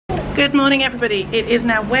Good morning everybody. It is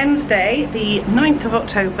now Wednesday the 9th of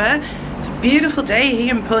October. It's a beautiful day here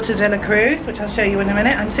in Puerto de la Cruz, which I'll show you in a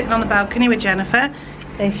minute. I'm sitting on the balcony with Jennifer.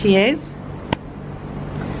 There she is.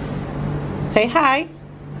 Say hi.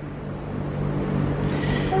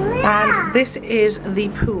 And this is the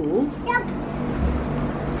pool.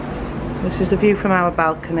 This is the view from our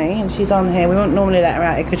balcony, and she's on here. We won't normally let her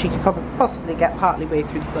out here because she could probably possibly get partly way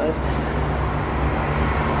through the mud.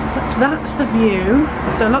 But that's the view.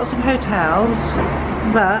 So lots of hotels,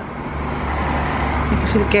 but you can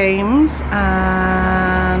see the games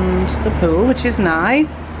and the pool, which is nice.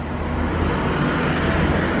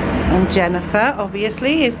 And Jennifer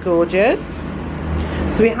obviously is gorgeous.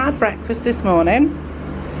 So we had breakfast this morning,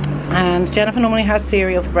 and Jennifer normally has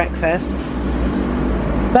cereal for breakfast,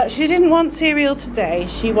 but she didn't want cereal today.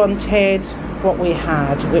 She wanted what we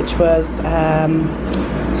had, which was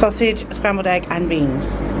sausage, scrambled egg and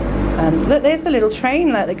beans. And look, there's the little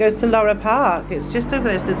train that goes to Laura Park. It's just over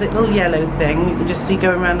there. It's the little yellow thing you can just see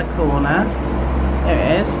going around the corner. There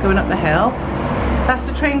it is, going up the hill. That's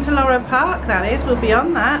the train to Laura Park, that is. We'll be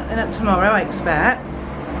on that and up tomorrow, I expect.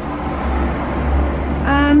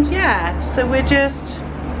 And yeah, so we're just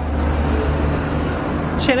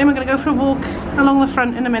chilling. We're going to go for a walk along the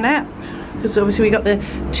front in a minute, because obviously we got the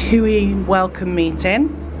TUI welcome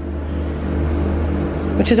meeting,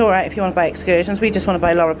 which is alright if you want to buy excursions. We just want to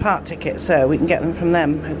buy Laura Park tickets so we can get them from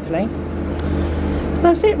them, hopefully.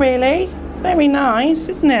 That's it really. It's very nice,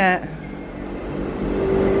 isn't it?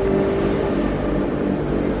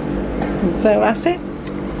 And so that's it.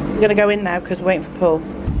 We're going to go in now because we're waiting for Paul.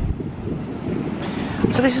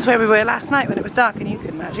 So this is where we were last night when it was dark and you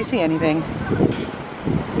couldn't actually see anything.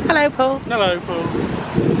 Hello Paul. Hello Paul.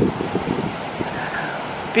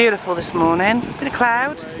 Beautiful this morning. Bit of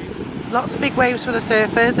cloud. Lots of big waves for the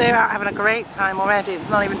surfers. They're out having a great time already. It's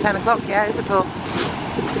not even 10 o'clock yet, is it Paul?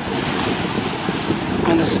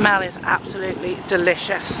 And the smell is absolutely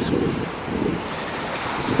delicious.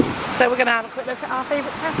 So we're going to have a quick look at our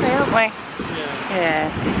favourite cafe, aren't we?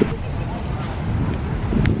 Yeah.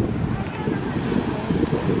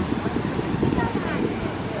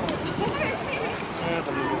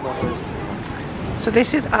 So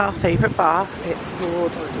this is our favourite bar. It's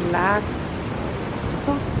called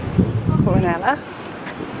Coronella.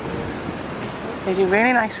 They do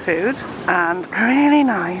really nice food and really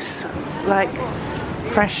nice like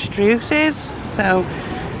fresh juices. So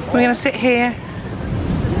we're going to sit here,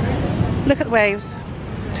 look at the waves,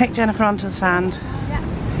 take Jennifer onto the sand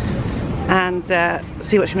and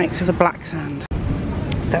see what she makes of the black sand.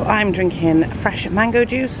 So I'm drinking fresh mango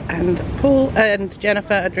juice and Paul and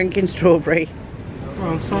Jennifer are drinking strawberry.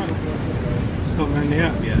 Well, it's not mainly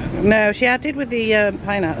up yet. No, she did with the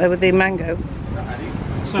pineapple, with the mango.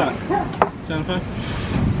 What's that, Jennifer?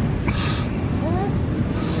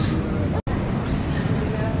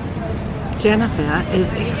 Jennifer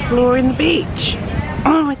is exploring the beach.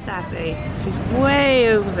 Oh, with Daddy. She's way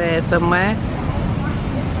over there somewhere.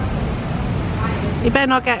 You better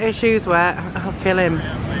not get her shoes wet. I'll kill him.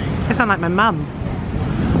 I sound like my mum.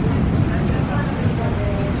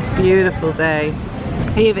 Beautiful day.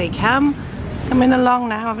 Here they come. Coming along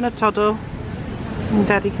now, having a toddle. And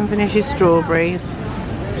Daddy can finish his strawberries.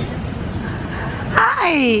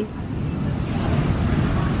 Hi!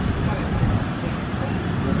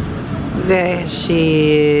 There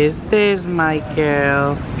she is. There's my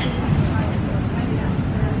girl.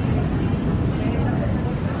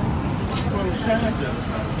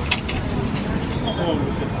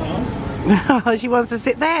 Oh, she wants to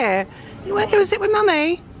sit there. You weren't going to sit with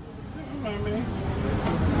Mummy?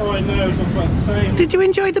 Oh, I know, it's not quite the same. Did you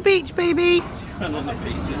enjoy the beach, baby? I'm on the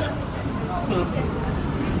beach, yeah.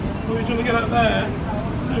 Oh, you want to get up there?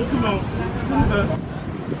 Oh, come on.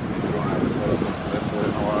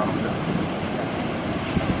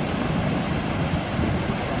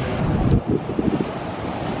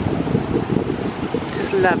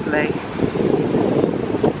 Just lovely.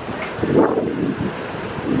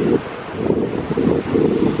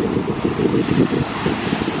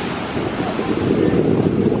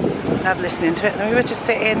 Love listening to it. And we were just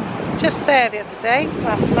sitting just there the other day,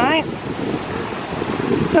 last night.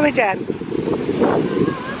 Come here, Jen.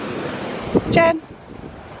 Jen?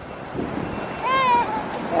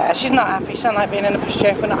 Yeah, she's not happy. She doesn't like being in a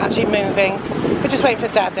pushchair. We're not actually moving. We're just waiting for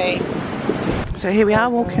Daddy. So here we are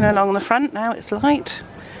walking along the front now. It's light,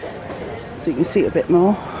 so you can see it a bit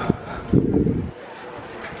more.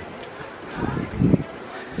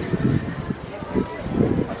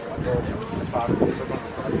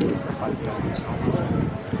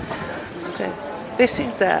 So this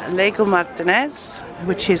is Lego Martinez,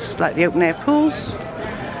 which is like the open air pools.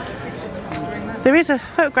 There is a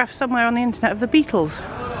photograph somewhere on the internet of the Beatles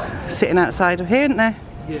sitting outside of here, isn't there?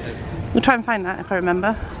 Yeah. We'll try and find that if I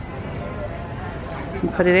remember.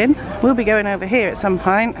 And put it in. We'll be going over here at some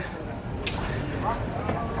point.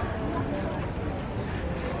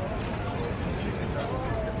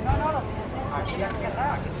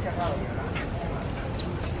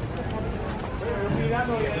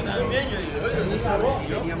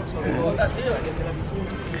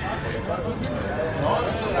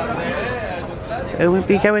 So we'll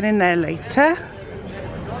be going in there later.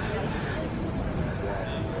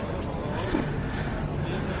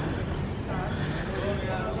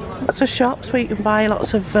 Lots of shops where you can buy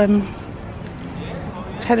lots of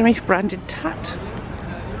Tenerife branded tat.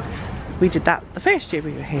 We did that the first year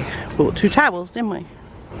we were here. Bought 2 towels, didn't we?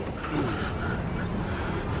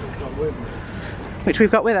 Which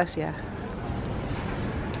we've got with us, yeah.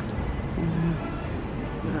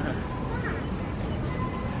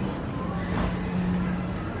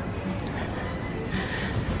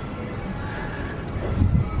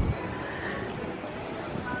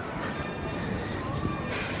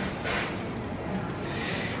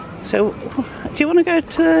 So, do you want to go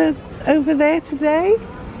to over there today?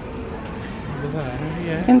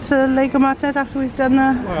 Yeah. Into Lego Martinez after we've done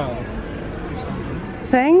the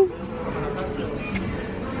thing?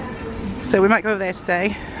 So we might go over there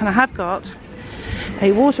today. And I have got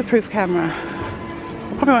a waterproof camera.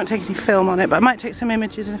 I probably won't take any film on it, but I might take some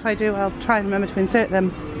images, and if I do, I'll try and remember to insert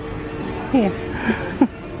them here.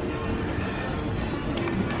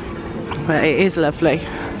 But it is lovely.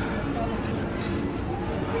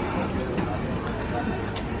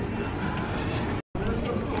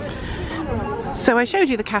 So I showed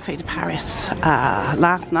you the Café de Paris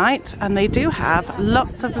last night, and they do have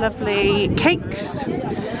lots of lovely cakes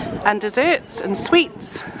and desserts and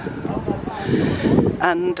sweets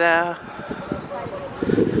and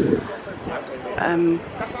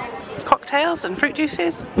cocktails and fruit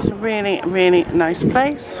juices. It's a really, really nice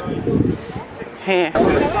place here.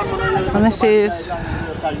 And this is,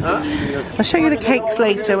 I'll show you the cakes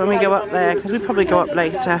later when we go up there, because we probably go up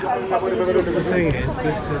later. The thing is,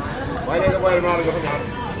 this is...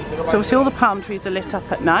 So we see all the palm trees are lit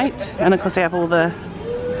up at night, and of course they have all the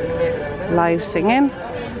live singing.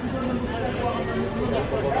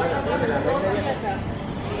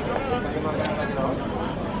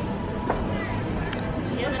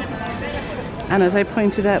 And as I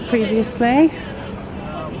pointed out previously,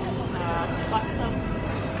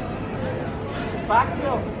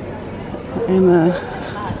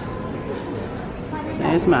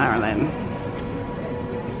 there's Marilyn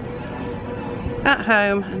at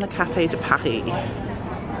home in the Café de Paris.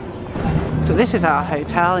 So this is our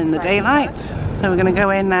hotel in the daylight. So we're going to go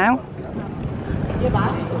in now.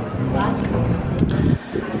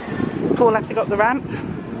 Paul have to go up the ramp.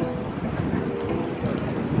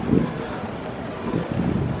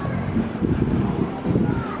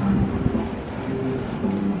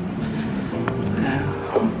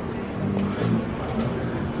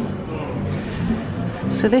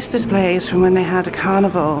 So this display is from when they had a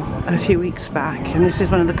carnival a few weeks back, and this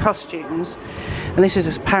is one of the costumes, and this is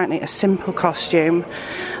apparently a simple costume.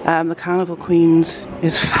 The Carnival Queen's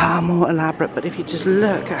is far more elaborate, but if you just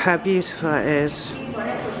look at how beautiful it is.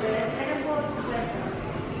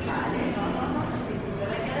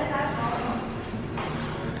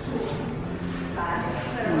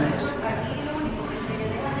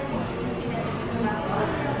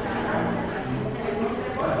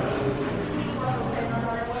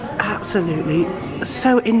 Absolutely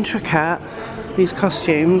so intricate, these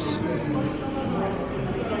costumes.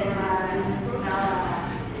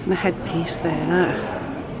 And the headpiece there, look.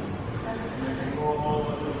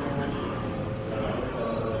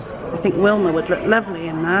 I think Wilma would look lovely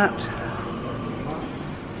in that.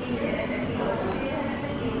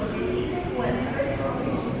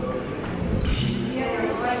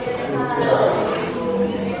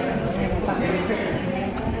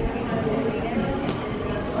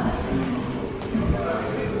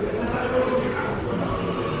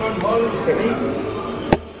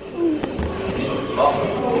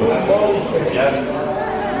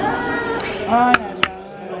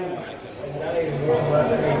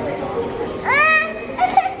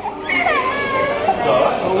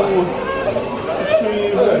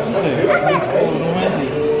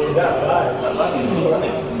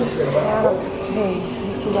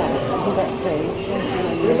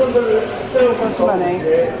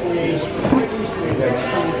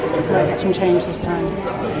 Might get some change this time.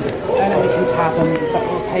 I know we can tab them, but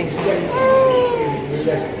we'll pay for these.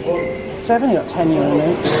 So I've only got 10 euro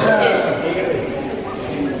notes.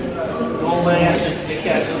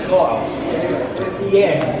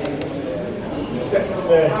 I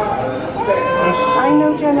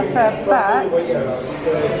know Jennifer, but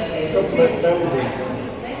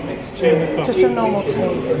just a normal tea.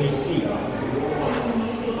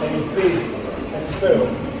 And he says, Phil,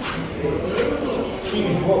 she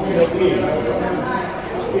was walking away,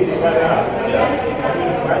 saying it like that, and he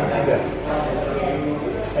fancied her.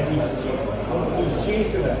 And he's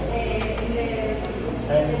chasing her.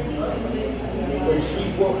 And when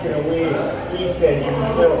she's walking away, he said,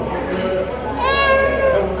 Phil,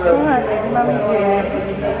 Alright, Mummy's here.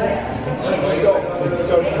 and she stopped and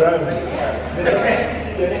turned round.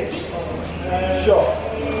 The next shot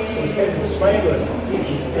was him smiling,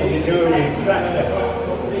 and he knew he had cracked her.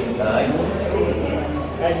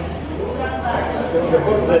 And there was a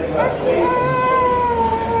whole bit last night,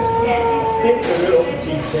 and stayed the little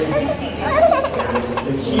tea thing,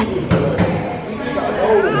 and she was going,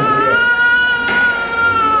 oh,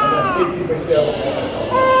 and I said to myself,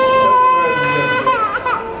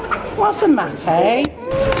 What's the matter, eh?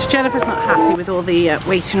 So Jennifer's not happy with all the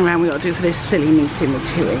waiting around we got to do for this silly meeting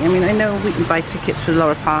we're doing. I mean, I know we can buy tickets for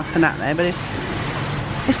Laura Park and that there, but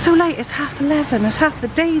it's so late, it's 11:30, it's half the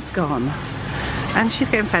day's gone. And she's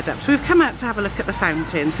getting fed up. So we've come out to have a look at the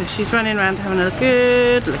fountain. So she's running around having a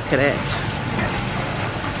good look at it.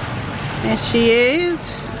 There she is.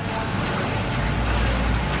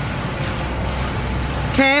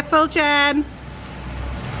 Careful, Jen.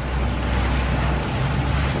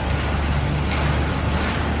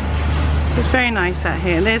 It's very nice out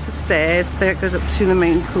here. And there's the stairs that goes up to the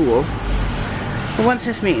main pool. But once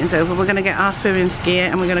this meeting's over, we're going to get our swimming gear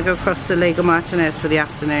and we're going to go across to Lago Martinez for the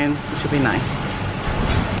afternoon, which will be nice.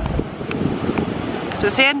 So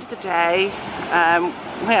it's the end of the day.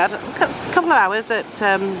 We had a couple of hours at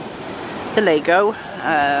the Lago.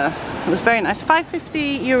 It was very nice.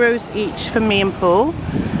 €5.50 each for me and Paul.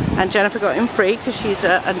 And Jennifer got in free because she's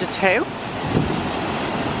under 2.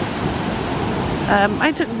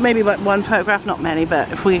 I took maybe about 1 photograph, not many, but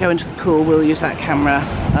if we go into the pool we'll use that camera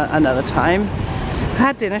another time. I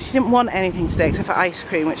had dinner. She didn't want anything today except for ice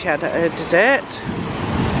cream, which she had at her dessert.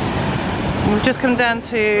 And we've just come down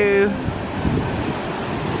to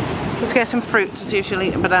just get some fruit to see if she'll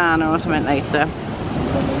eat a banana or something later.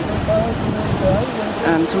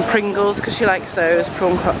 And some Pringles because she likes those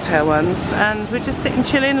prawn cocktail ones. And we're just sitting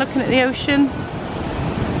chilling, looking at the ocean,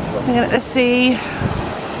 looking at the sea,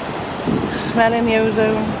 smelling the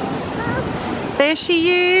ozone. There she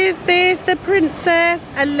is, there's the princess.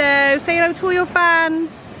 Hello, say hello to all your fans.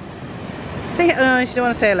 Say, no, she don't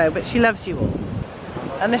want to say hello, but she loves you all.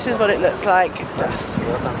 And this is what it looks like at dusk.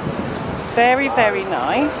 Very, very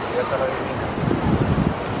nice.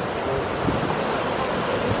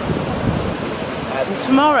 And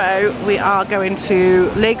tomorrow we are going to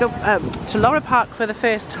Laura Park for the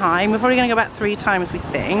first time. We're probably going to go about 3 times, we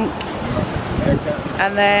think.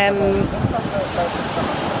 And then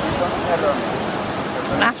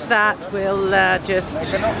after that we'll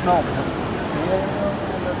just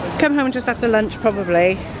come home just after lunch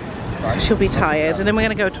probably. She'll be tired, and then we're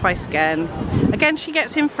going to go twice again. Again, she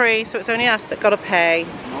gets in free, so it's only us that got to pay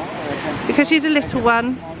because she's a little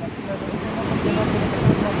one.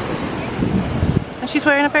 And she's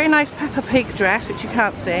wearing a very nice Peppa Pig dress, which you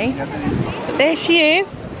can't see. But there she is.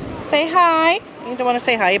 Say hi. You don't want to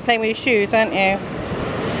say hi, you're playing with your shoes, aren't you?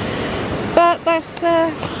 But that's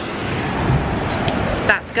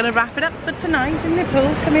going to wrap it up for tonight, isn't it,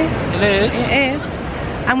 Paul? Come here. It is. It is.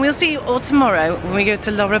 And we'll see you all tomorrow when we go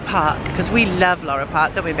to Laura Park, because we love Laura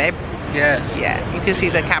Park, don't we, babe? Yes. Yeah, you can see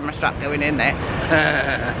the camera strap going in there.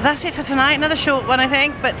 That's it for tonight, another short one I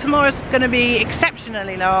think, but tomorrow's going to be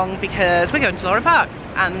exceptionally long because we're going to Laura Park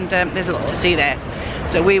and there's lots to see there.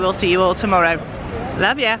 So we will see you all tomorrow.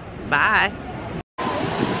 Love ya. Bye.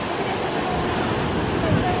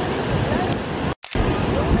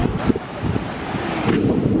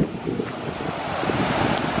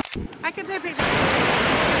 I can take a picture.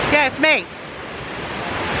 Yeah, it's me.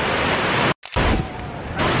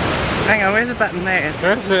 Hang on, where's the button? There it is.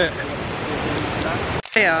 That's it.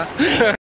 There you are.